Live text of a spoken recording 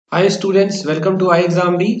Hi students, welcome to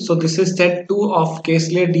ixamBee. So this is set 2 of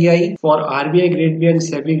Caselet DI for RBI Grade B and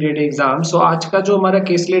SEBI Grade A exam. So आज का जो हमारा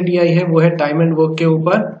Caselet DI है वो है time and work के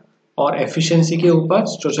ऊपर और एफिशिएंसी के ऊपर.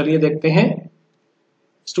 तो चलिए देखते हैं.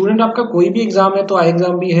 स्टूडेंट आपका कोई भी एग्जाम है तो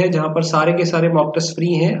ixamBee है जहां पर सारे के सारे मॉक टेस्ट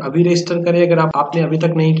फ्री हैं. अभी रजिस्टर करें अगर आपने अभी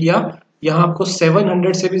तक नहीं किया. यहाँ आपको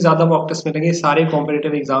 700 से भी ज्यादा मॉक टेस्ट मिलेंगे सारे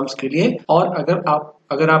कॉम्पिटिटिव एग्जाम्स के लिए. और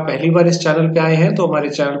अगर आप पहली बार इस चैनल पे आए हैं तो हमारे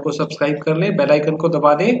चैनल को सब्सक्राइब कर लें, बेल आइकन को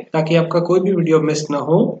दबा दें ताकि आपका कोई भी वीडियो मिस ना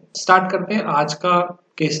हो. स्टार्ट करते हैं आज का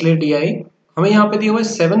केसलेट डीआई. हमें यहाँ पे दिया हुआ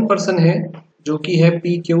 7 पर्सन है जो कि है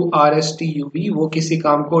PQRSTUB. वो किसी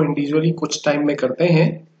काम को इंडिविजुअली कुछ टाइम में करते हैं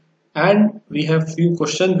and we have few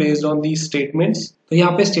question based on the statements. तो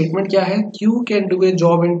यहाँ पे स्टेटमेंट क्या है? Q can do a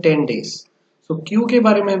job in 10 days. तो Q के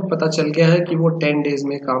बारे में पता चल गया है कि वो 10 डेज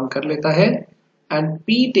में काम कर लेता है and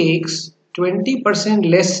P takes 20%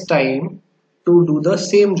 less time to do the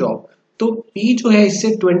same job. तो P जो है इससे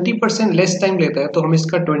 20% लेस टाइम लेता है तो हम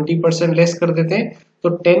इसका 20% लेस कर देते हैं. तो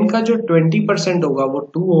 10 का जो 20% होगा वो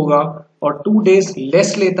 2 होगा और 2 डेज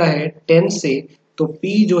लेस लेता है 10 से. तो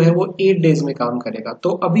P जो है वो 8 डेज में काम करेगा. तो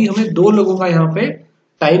अभी हमें 2 लोगों का यहाँ पे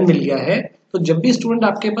टाइम मिल गया है. तो जब भी स्टूडेंट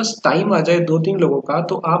आपके पास टाइम आ जाए 2-3 लोगों का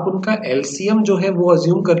तो आप उनका एलसीएम जो है वो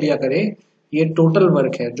अज्यूम कर लिया करें. ये टोटल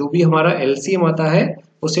वर्क है. जो भी हमारा एलसीएम आता है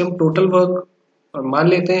उसे हम टोटल वर्क मान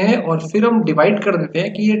लेते हैं और फिर हम डिवाइड कर देते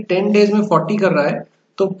हैं कि ये 10 डेज में 40 कर रहा है.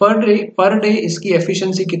 तो पर डे इसकी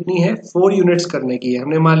एफिशिएंसी कितनी है? 4 यूनिट्स करने की है.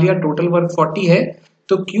 हमने मान लिया टोटल वर्क 40 है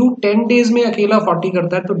तो Q 10 डेज में अकेला 40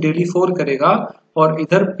 करता है तो डेली 4 करेगा. और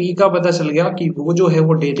इधर P का पता चल गया कि वो जो है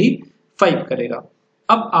वो डेली 5 करेगा.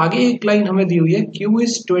 अब आगे एक लाइन हमें दी हुई है Q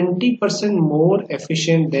is 20% more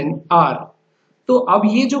efficient then R. तो अब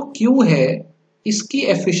ये जो Q है इसकी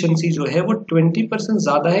एफिशिएंसी जो है वो 20%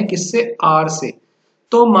 ज्यादा है किससे? R से.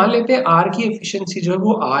 तो मान लेते हैं R की एफिशिएंसी जो है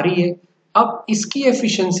वो R ही है. अब इसकी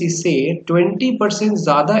एफिशिएंसी से 20%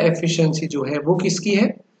 ज्यादा एफिशिएंसी जो है वो किसकी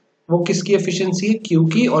है? वो किसकी एफिशिएंसी है?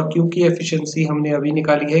 Q की. और Q की एफिशिएंसी हमने अभी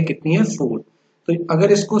निकाली है कितनी है? 4. तो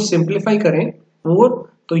अगर इसको सिंप्लीफाई करें 4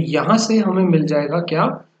 तो यहां से हमें मिल जाएगा क्या?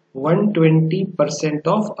 120%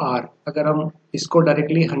 ऑफ R. अगर हम इसको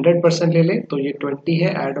डायरेक्टली 100% ले लें तो ये 20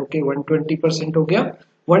 है ऐड होके 120% हो गया.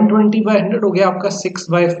 120/100 हो गया आपका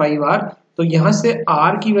 6/5R. तो यहां से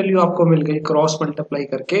R की वैल्यू आपको मिल गई क्रॉस मल्टीप्लाई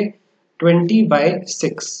करके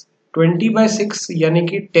 20/6. 20/6 यानी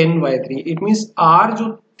कि 10/3. इट मीन्स R जो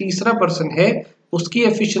तीसरा पर्सन है उसकी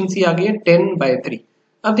एफिशिएंसी आ गई है 10/3.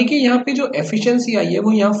 अब देखिए यहाँ पे जो एफिशिएंसी आई है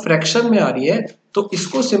वो यहाँ फ्रैक्शन में आ रही है. तो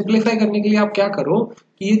इसको सिंप्लीफाई करने के लिए आप क्या करो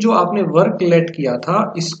कि ये जो आपने वर्क लेट किया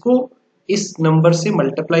था इसको इस नंबर से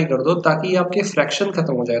मल्टीप्लाई कर दो ताकि आपके फ्रैक्शन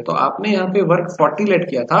खत्म हो जाए. तो आपने यहाँ पे वर्क 40 लेट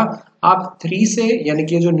किया था, आप 3 से यानी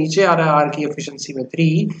कि जो नीचे आ रहा है R की एफिशिएंसी में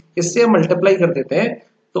 3, इससे हम मल्टीप्लाई कर देते हैं.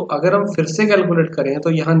 तो अगर हम फिर से कैलकुलेट करें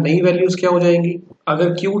तो यहाँ नई वैल्यूज क्या हो जाएंगी?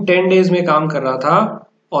 अगर Q 10 डेज में काम कर रहा था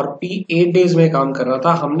और P 8 डेज में काम कर रहा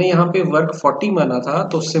था, हमने यहाँ पे वर्क 40 माना था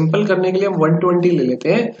तो सिंपल करने के लिए हम 120 ले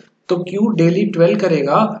लेते हैं. तो Q डेली 12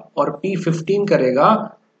 करेगा और P 15 करेगा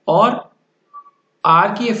और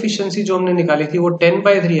R की एफिशिएंसी जो हमने निकाली थी वो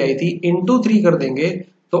 10/3 आई थी, इंटू 3 कर देंगे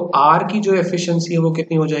तो R की जो एफिशिएंसी है वो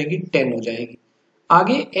कितनी हो जाएगी? 10 हो जाएगी.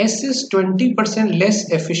 आगे S is 20% less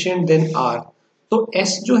efficient then R. तो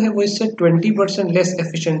S जो है वो इससे 20% लेस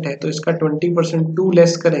एफिशिएंट है तो इसका 20% 2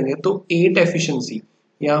 लेस करेंगे तो 8 एफिशिएंसी.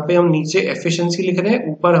 यहाँ पे हम नीचे एफिशिएंसी लिख रहे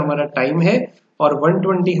हैं, ऊपर हमारा टाइम है और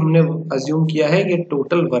 120 हमने अज्यूम किया है ये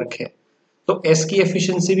टोटल वर्क है. तो S की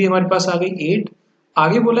एफिशिएंसी भी हमारे पास आ गई 8.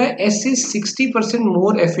 आगे बोला है S is 60%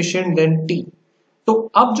 more efficient then T. तो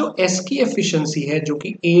अब जो S की एफिशिएंसी है जो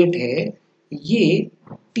कि 8 है ये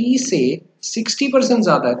T से 60%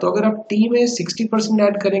 ज्यादा है. तो अगर आप T में 60%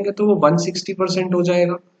 ऐड करेंगे तो वो 160% हो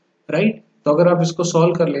जाएगा, राइट? तो अगर आप इसको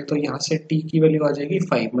सॉल्व कर ले तो यहाँ से T की वैल्यू आ जाएगी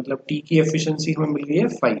 5. मतलब T की एफिशिएंसी हमें मिल गई है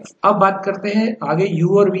 5. अब बात करते हैं आगे U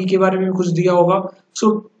और V के बारे में कुछ दिया होगा. सो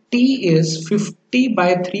T is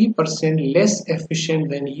 50/3% less efficient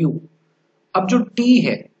then U. अब जो T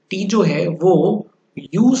है, T जो है वो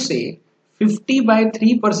U से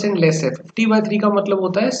 50/3% लेस है. 50/3 का मतलब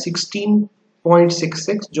होता है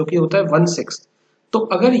 16.66 जो कि होता है 1/6. तो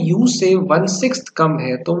अगर U से 1/6 कम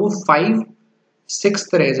है तो वो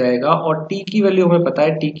 5/6 रह जाएगा. और T की वैल्यू हमें पता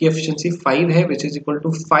है, T की एफिशिएंसी 5 है which is equal to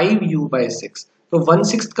 5U/6. तो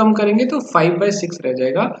 1/6 कम करेंगे तो 5/6 रह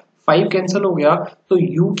जाएगा. 5 कैंसिल हो गया तो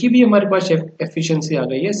U की भी हमारे पास एफिशिएंसी आ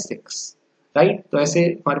गई है 6, राइट? तो ऐसे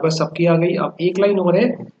हमारे पास सबकी आ गई. अब एक लाइन और है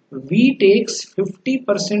V takes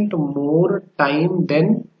 50% more time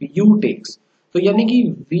then U takes. तो यानी कि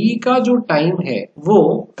V का जो टाइम है वो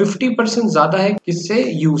 50% ज्यादा है किससे?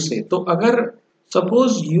 U से. तो अगर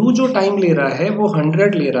सपोज यू जो टाइम ले रहा है वो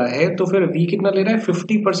 100 ले रहा है, तो फिर वी कितना ले रहा है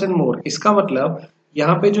 50% मोर। इसका मतलब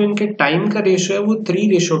यहाँ पे जो इनके टाइम का रेशियो है वो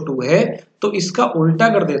 3:2 है, तो इसका उल्टा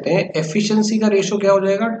कर देते हैं, एफिशिएंसी का रेशियो क्या हो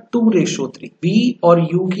जाएगा 2:3। वी और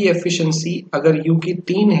यू की एफिशिएंसी अगर यू की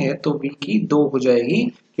 3 है तो वी की 2 हो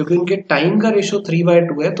जाएगी, क्योंकि इनके टाइम का रेशियो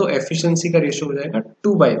 3/2 है, तो एफिशिएंसी का रेशियो हो जाएगा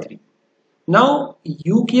 2/3। नाउ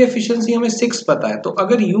u की एफिशिएंसी हमें 6 पता है, तो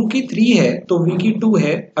अगर u की 3 है तो v की 2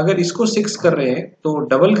 है, अगर इसको 6 कर रहे हैं तो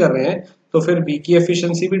डबल कर रहे हैं, तो फिर v की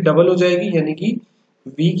एफिशिएंसी भी डबल हो जाएगी, यानी कि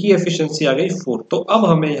v की एफिशिएंसी आ गई 4। तो अब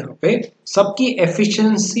हमें यहाँ पे सबकी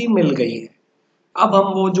एफिशिएंसी मिल गई है। अब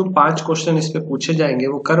हम वो जो 5 क्वेश्चन इस पे पूछे जाएंगे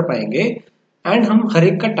वो कर पाएंगे, एंड हम हर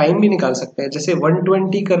एक का टाइम भी निकाल सकते हैं। जैसे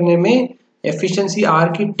 120 करने में एफिशिएंसी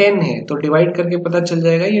R की 10 है, तो डिवाइड करके पता चल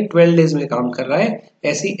जाएगा ये 12 डेज में काम कर रहा है।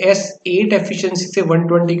 ऐसी S8 एफिशिएंसी से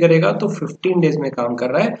 120 करेगा तो 15 डेज में काम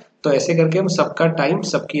कर रहा है। तो ऐसे करके हम सबका टाइम,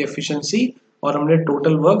 सबकी एफिशिएंसी और हमने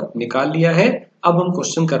टोटल वर्क निकाल लिया है। अब हम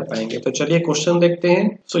क्वेश्चन कर पाएंगे, तो चलिए क्वेश्चन देखते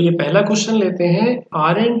हैं। सो ये पहला क्वेश्चन लेते हैं।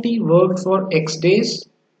 R&T work for X days,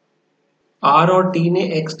 R और T ने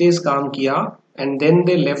X डेज काम किया and then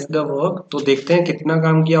they left the work. तो देखते हैं कितना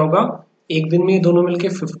काम किया होगा। एक दिन में ये दोनों मिलके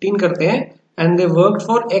 15 करते हैं, and they work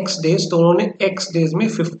for X days, तो उन्होंने X डेज में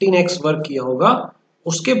 15x वर्क किया होगा।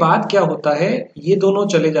 उसके बाद क्या होता है, ये दोनों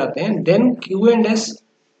चले जाते हैं। Then Q and S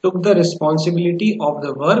took the responsibility of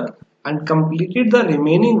the work and completed the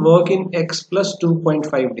remaining work in X plus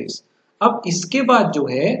 2.5 days। अब इसके बाद जो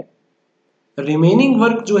है रिमेनिंग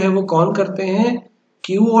वर्क जो है वो कौन करते हैं,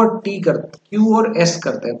 Q और S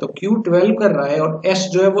करते हैं। तो Q 12 कर रहा है और S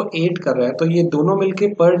जो है वो 8 कर रहा है, तो ये दोनों मिलके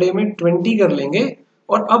पर डे में 20 कर लेंगे।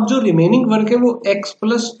 और अब जो रिमेनिंग वर्क है वो X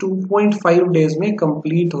plus 2.5 डेज में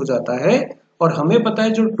कंप्लीट हो जाता है। और हमें पता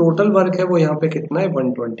है जो टोटल वर्क है वो यहाँ पे कितना है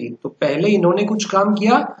 120। तो पहले इन्होंने कुछ काम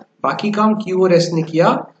किया, बाकी काम Q और S ने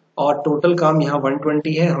किया, और टोटल काम यहाँ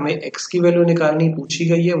 120 है। हमें X की वैल्यू निकालनी पूछी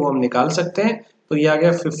गई है, वो हम निकाल सकते हैं। तो ये आ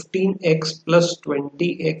गया 15x plus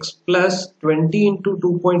 20x plus 20 into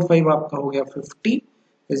 2.5 आपका हो गया 50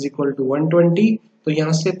 इज इक्वल टू 120। तो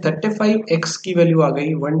यहाँ से 35x की वैल्यू आ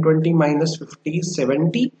गई 120 माइनस 50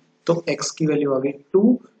 70, तो x की वैल्यू आ गई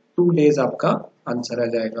 2 डेज आपका आंसर आ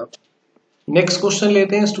जाएगा। नेक्स्ट क्वेश्चन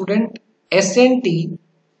लेते हैं student. S and T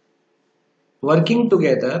working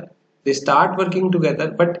together, they start working together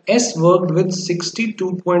but S worked with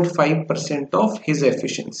 62.5% of his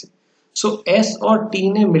efficiency। So S और T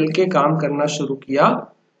ने मिलके काम करना शुरू किया,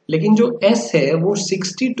 लेकिन जो S है वो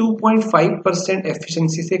 62.5%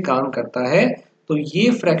 एफिशिएंसी से काम करता है। तो ये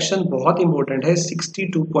फ्रैक्शन बहुत इंपॉर्टेंट है,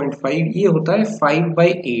 62.5 ये होता है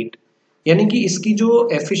 5/8, यानी कि इसकी जो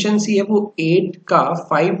एफिशिएंसी है वो 8 का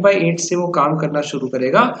 5/8 से वो काम करना शुरू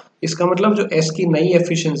करेगा। इसका मतलब जो S की नई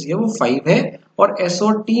एफिशिएंसी है वो 5 है, और S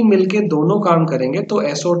और T मिलके दोनों काम करेंगे, तो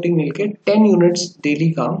S और T मिलके 10 यूनिट्स डेली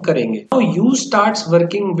काम करेंगे। Now U starts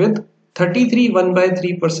working with 33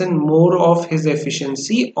 1/3% more of his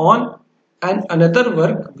efficiency on another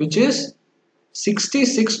work which is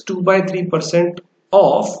 66 2/3%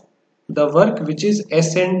 of the work which is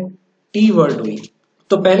S and T were doing।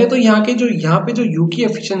 तो पहले तो यहाँ पे जो U की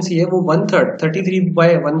एफिशिएंसी है वो 1/3,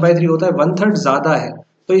 33/1/3 होता है, 1/3 ज्यादा है।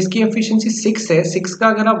 तो इसकी एफिशिएंसी 6 है। 6 का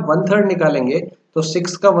अगर आप 1/3 निकालेंगे तो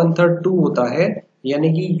 6 का 1/3 2 होता है,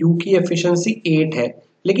 यानी कि U की एफिशिएंसी 8 है।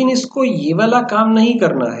 लेकिन इसको ये वाला काम नहीं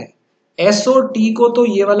करना है, S और T को तो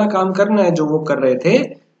ये वाला काम करना है जो वो कर रहे थे,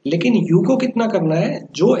 लेकिन U को कितना करना है,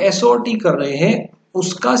 जो S और T कर रहे हैं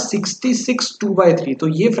उसका 66 2/3। तो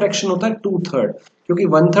ये फ्रैक्शन होता है 2/3, क्योंकि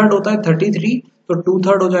 1/3 होता है 33, तो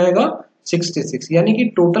 2/3 हो जाएगा 66, यानी कि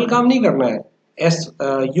टोटल काम नहीं करना है।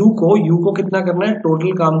 U को कितना करना है,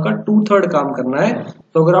 टोटल काम का 2/3 काम करना है।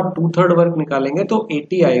 तो अगर आप 2/3 वर्क निकालेंगे तो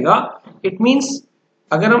 80 आएगा। इट मींस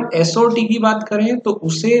अगर हम S और T की बात करें तो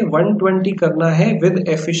उसे 120 करना है विद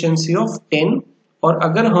एफिशिएंसी ऑफ 10, और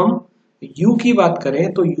अगर हम U की बात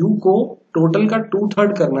करें तो U को टोटल का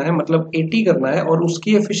 2/3 करना है, मतलब 80 करना है, और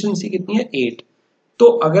उसकी एफिशिएंसी कितनी है 8। तो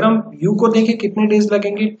अगर हम U को देखें कितने डेज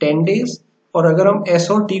लगेंगे 10 डेज, और अगर हम S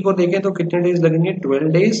और T को देखें तो कितने डेज लगेंगे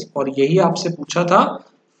 12 डेज। और यही आपसे पूछा था,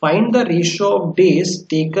 find the ratio of days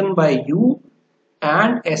taken by U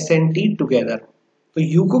and S and T together. तो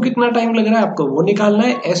U को कितना टाइम लग रहा है आपको वो निकालना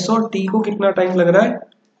है, S और T को कितना टाइम लग रहा है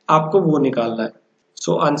आपको वो निकालना है।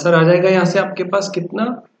 सो आंसर आ जाएगा यहाँ से आपके पास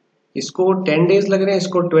कितना, इसको 10 डेज लग रहे हैं,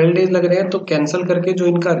 इसको 12 डेज लग रहे हैं, तो कैंसिल करके जो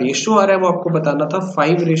इनका रेशियो आ रहा है वो आपको बताना था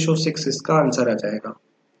 5:6, इसका आंसर आ जाएगा।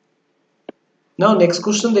 नाउ नेक्स्ट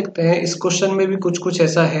क्वेश्चन देखते हैं। इस क्वेश्चन में भी कुछ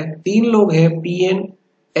ऐसा है। 3 लोग हैं P and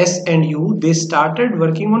S and U, they started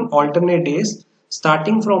working on alternate days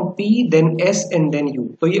starting from P then S and then U।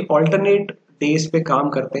 तो ये alternate डेज पे काम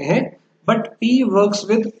करते हैं, but P works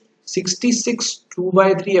with 66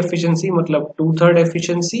 2/3 efficiency मतलब 2/3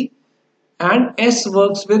 efficiency, and S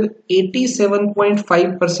works with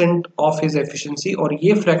 87.5% of his efficiency, और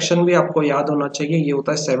ये fraction भी आपको याद होना चाहिए, ये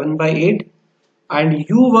होता है 7/8, and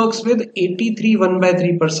U works with 83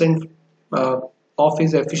 1/3% of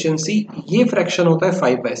his efficiency, ये फ्रैक्शन होता है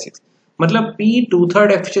 5/6। मतलब P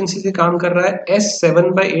 2/3 एफिशिएंसी से काम कर रहा है, S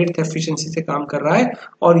 7/8 एफिशिएंसी से काम कर रहा है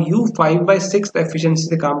और U 5/6 एफिशिएंसी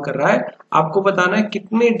से काम कर रहा है। आपको बताना है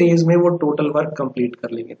कितने डेज में वो टोटल वर्क कंप्लीट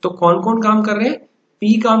कर लेंगे। तो कौन कौन काम कर रहे हैं?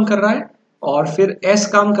 P काम कर रहा है और फिर S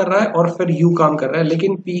काम कर रहा है और फिर U काम कर रहा है,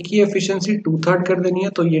 लेकिन P की एफिशिएंसी 2/3 कर देनी है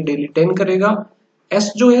तो ये डेली 10 करेगा। S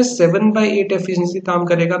जो है 7/8 एफिशिएंसी काम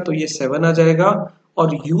करेगा तो ये 7 आ जाएगा,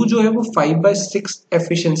 और U जो है वो 5/6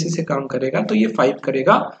 एफिशिएंसी से काम करेगा तो ये 5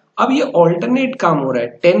 करेगा। अब ये ऑल्टरनेट काम हो रहा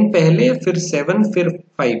है, 10 पहले फिर 7 फिर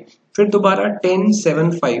 5 फिर दोबारा 10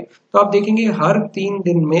 7 5। तो आप देखेंगे हर 3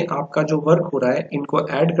 दिन में आपका जो वर्क हो रहा है, इनको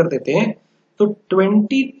ऐड कर देते हैं तो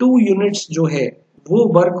 22 यूनिट्स जो है वो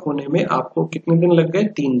वर्क होने में आपको कितने दिन लग गए?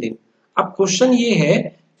 3 दिन। अब क्वेश्चन ये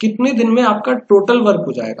है कितने दिन में आपका टोटल वर्क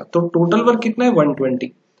हो जाएगा, तो टोटल वर्क कितना है?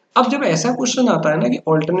 120। अब जब ऐसा क्वेश्चन आता है ना कि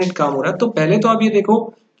ऑल्टरनेट काम हो रहा है, तो पहले तो आप ये देखो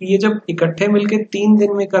कि ये जब इकट्ठे मिलके 3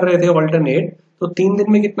 दिन में कर रहे थे ऑल्टरनेट, तो 3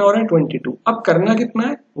 दिन में कितना हो रहा है? 22। अब करना कितना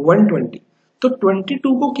है? 120। तो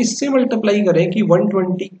 22 को किससे मल्टीप्लाई करें कि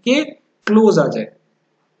 120 के क्लोज आ जाए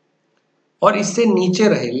और इससे नीचे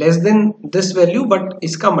रहे, less than this value but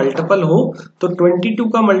इसका मल्टीपल हो, तो 22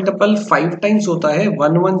 का मल्टीपल 5 टाइम्स होता है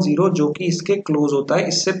 110, जो कि इसके क्लोज होता है,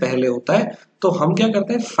 इससे पहले होता है। तो हम क्या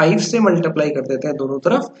करते हैं? 5 से मल्टीप्लाई कर देते हैं दोनों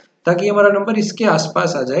तरफ ताकि हमारा नंबर इसके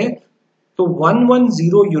आसपास आ जाए। तो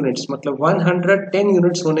 110 यूनिट्स मतलब 110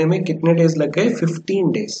 यूनिट्स होने में कितने डेज लग गए?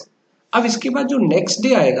 15 डेज। अब इसके बाद जो नेक्स्ट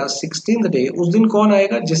डे आएगा 16th डे, उस दिन कौन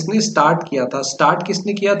आएगा? जिसने स्टार्ट किया था। स्टार्ट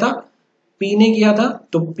किसने किया था? P ने किया था।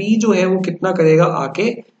 तो P जो है वो कितना करेगा? आके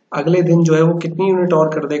अगले दिन जो है वो कितनी यूनिट और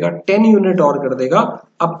कर देगा? 10 यूनिट और कर देगा।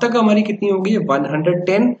 अब तक हमारी कितनी होगी?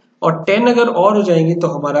 110, और 10 अगर और हो जाएंगी तो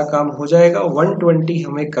हमारा काम हो जाएगा। 120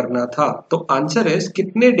 हमें करना था। तो आंसर इज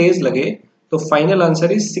कितने डेज लगे? तो फाइनल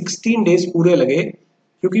आंसर इज 16 डेज पूरे लगे,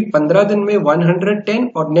 क्योंकि 15 दिन में 110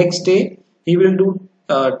 और next day he will do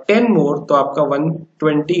 10 मोर, तो आपका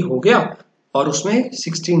 120 हो गया और उसमें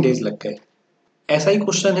 16 डेज लग गए। ऐसा ही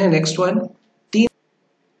क्वेश्चन है नेक्स्ट वन।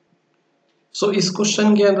 सो इस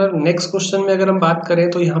क्वेश्चन के अंदर नेक्स्ट क्वेश्चन में अगर हम बात करें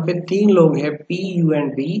तो यहाँ पे 3 लोग हैं, P, U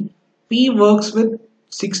and B। P works with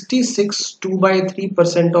 66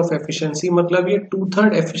 2/3% of efficiency, मतलब ये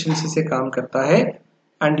 2/3 एफिशिएंसी से काम करता है,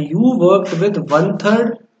 and U worked with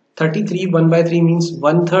 1/3 33 1/3 means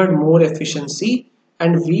 1/3 more efficiency,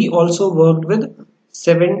 and V also worked with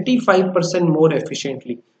 75% more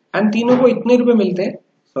efficiently, and तीनों को इतने रुपए मिलते हैं,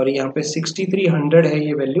 सॉरी यहाँ पे 6300 है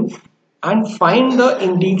ये value, and find the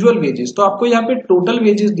individual wages. तो आपको यहाँ पे टोटल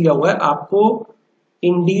वेजेस दिया हुआ है, आपको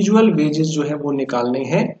इंडिविजुअल वेजेस जो है वो निकालने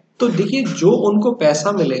हैं। तो देखिए जो उनको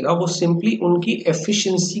पैसा मिलेगा वो सिंपली उनकी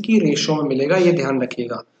एफिशिएंसी की रेशो में मिलेगा, ये ध्यान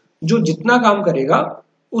रखिएगा। जो जितना काम करेगा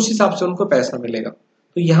उस हिसाब से उनको पैसा मिलेगा।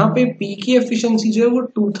 तो यहाँ पे P की एफिशिएंसी जो है वो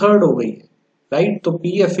 2/3 हो गई है, राइट। तो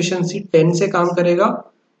P एफिशिएंसी 10 से काम करेगा।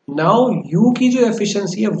 नाउ U की जो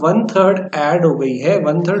एफिशिएंसी है 1/3 ऐड हो गई है,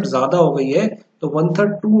 1/3 ज्यादा हो गई है, तो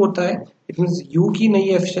 1/3 2 होता है। इट मींस U की नई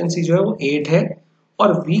एफिशिएंसी जो है वो 8 है,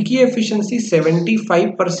 और V की एफिशिएंसी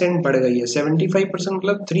 75% बढ़ गई है। 75%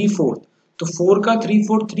 मतलब 3/4, तो 4 का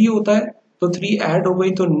 3/4 3 होता है, तो 3 ऐड हो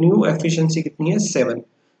गई, तो न्यू एफिशिएंसी कितनी है? 7।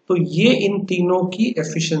 तो ये इन तीनों की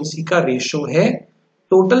एफिशिएंसी का रेशो है।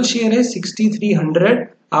 टोटल शेयर है 6300,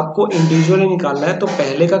 आपको इंडिविजुअली निकालना है। तो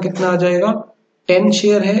पहले का कितना आ जाएगा? 10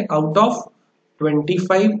 शेयर है आउट ऑफ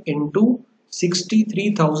 25 इंटू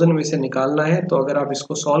 63,000 में से निकालना है। तो अगर आप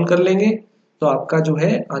इसको सॉल्व कर लेंगे तो आपका जो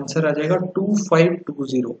है आंसर आ जाएगा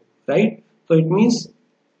 2520, राइट। तो इट मींस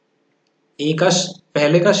ए का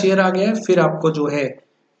पहले का शेयर आ गया है, फिर आपको जो है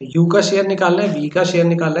यू का शेयर निकालना है, वी का शेयर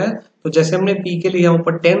निकालना है। तो जैसे हमने पी के लिए यहाँ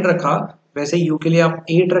ऊपर 10 रखा, वैसे यू के लिए आप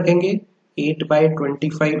 8 रखेंगे,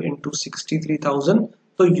 8/25 इंटू 63,000,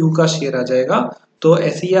 तो यू का शेयर आ जाएगा। तो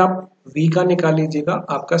ऐसे ही आप वी का निकाल लीजिएगा,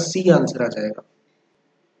 आपका सी आंसर आ जाएगा।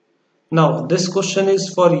 Now this question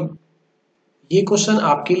is for you, ये क्वेश्चन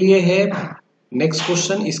आपके लिए है। नेक्स्ट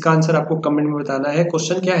क्वेश्चन, इसका आंसर आपको कमेंट में बताना है।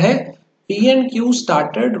 क्वेश्चन क्या है? P and Q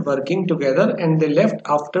started working together and they left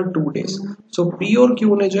after 2 days. So P और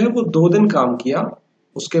Q ने जो है वो 2 दिन काम किया,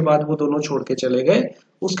 उसके बाद वो दोनों छोड़ के चले गए।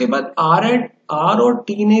 उसके बाद R और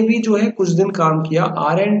T ने भी जो है कुछ दिन काम किया।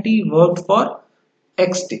 R and T worked for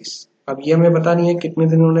X days. अब ये हमें पता नहीं है कितने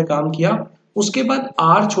दिन उन्होंने काम किया। उसके बाद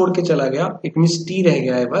R छोड़ के चला गया, इट मींस T रह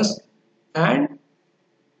गया है बस, and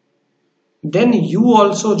then U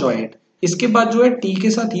also joined. इसके बाद जो है टी के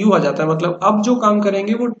साथ यू आ जाता है, मतलब अब जो काम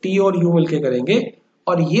करेंगे वो टी और यू मिलके करेंगे,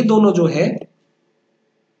 और ये दोनों जो है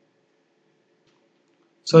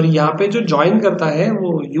सॉरी यहाँ पे जो ज्वाइन करता है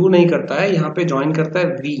वो यू नहीं करता है, यहाँ पे ज्वाइन करता है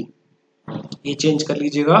वी, ये चेंज कर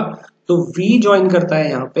लीजिएगा। तो वी ज्वाइन करता है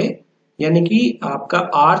यहाँ पे, यानी कि आपका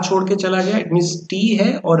आर छोड़ के चला गया, इट मींस टी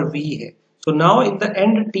है और वी है। So now in the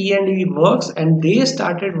end T and we works and they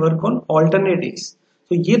started work on alternate days.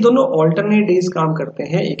 तो ये दोनों ऑल्टरनेट डेज काम करते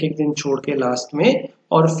हैं, एक एक दिन छोड़ के लास्ट में,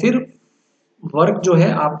 और फिर वर्क जो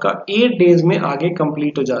है आपका 8 डेज में आगे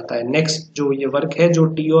कंप्लीट हो जाता है। नेक्स्ट जो ये वर्क है जो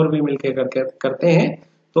टी और वी मिलके करते हैं,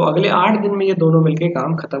 तो अगले 8 दिन में ये दोनों मिलके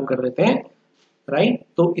काम खत्म कर देते हैं, राइट।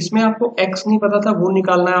 तो इसमें आपको x नहीं पता था, वो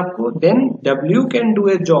निकालना है आपको। Then w can do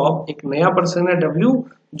a job, एक नया पर्सन है w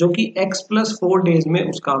जो कि x + 4 डेज में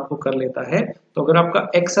उस काम को कर लेता है। तो अगर आपका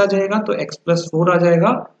x आ जाएगा तो x + 4 आ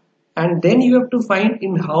जाएगा, and then you have to find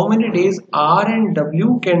in how many days r and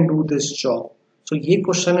w can do this job. सो ये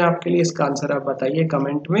क्वेश्चन है आपके लिए, इसका आंसर आप बताइए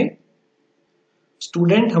कमेंट में।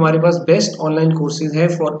 स्टूडेंट, हमारे पास बेस्ट ऑनलाइन कोर्सेज है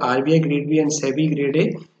for RBI grade B and SEBI grade A.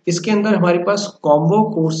 इसके अंदर हमारे पास कॉम्बो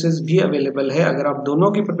कोर्सेज भी अवेलेबल है, अगर आप दोनों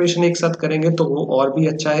की प्रिपरेशन एक साथ करेंगे तो वो और भी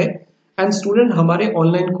अच्छा है। एंड स्टूडेंट, हमारे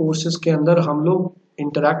ऑनलाइन कोर्सेज के अंदर हम लोग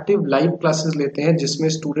इंटरैक्टिव लाइव क्लासेस लेते हैं जिसमें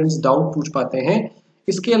स्टूडेंट्स डाउट पूछ पाते हैं।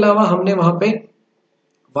 इसके अलावा हमने वहाँ पे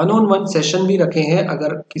 1-on-1 सेशन भी रखे हैं,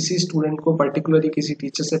 अगर किसी स्टूडेंट को पर्टिकुलरली किसी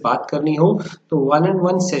टीचर से बात करनी हो तो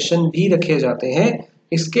 1-on-1 सेशन भी रखे जाते हैं।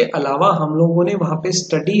 इसके अलावा हम लोगों ने वहाँ पे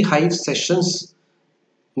स्टडी हाइव सेशंस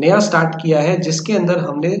नया स्टार्ट किया है, जिसके अंदर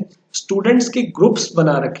हमने स्टूडेंट्स के ग्रुप्स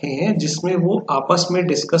बना रखे हैं जिसमें वो आपस में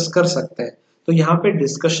डिस्कस कर सकते हैं। तो यहाँ पे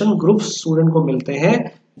डिस्कशन ग्रुप्स स्टूडेंट को मिलते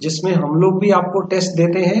हैं जिसमें हम लोग भी आपको टेस्ट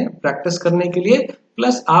देते हैं प्रैक्टिस करने के लिए,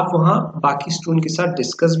 प्लस आप वहाँ बाकी स्टूडेंट के साथ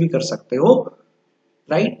डिस्कस भी कर सकते हो,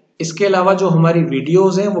 राइट। इसके अलावा जो हमारी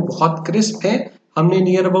वीडियोस हैं वो बहुत क्रिस्प हैं, हमने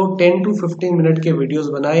नियर अबाउट 10 to 15 मिनट के वीडियोस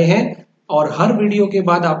बनाए हैं, और हर वीडियो के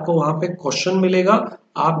बाद आपको वहां पे क्वेश्चन मिलेगा,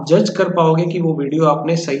 आप जज कर पाओगे कि वो वीडियो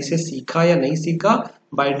आपने सही से सीखा या नहीं सीखा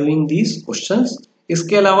बाय डूइंग दीज क्वेश्चंस।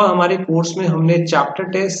 इसके अलावा हमारे कोर्स में हमने चैप्टर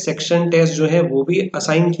टेस्ट, सेक्शन टेस्ट जो है वो भी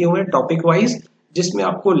असाइन किए हुए हैं टॉपिक वाइज, जिसमें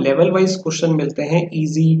आपको लेवल वाइज क्वेश्चन मिलते हैं,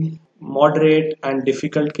 इजी, मॉडरेट एंड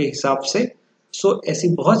डिफिकल्ट के हिसाब से। सो ऐसी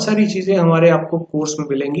बहुत सारी चीजें हमारे आपको कोर्स में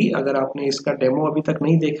मिलेंगी। अगर आपने इसका डेमो अभी तक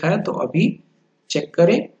नहीं देखा है तो अभी चेक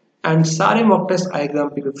करें, एंड सारे मॉक टेस्ट एग्जाम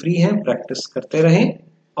पे फ्री हैं, प्रैक्टिस करते रहें,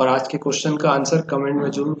 और आज के क्वेश्चन का आंसर कमेंट में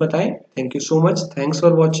जरूर बताएं। Thank you so much, thanks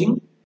for watching.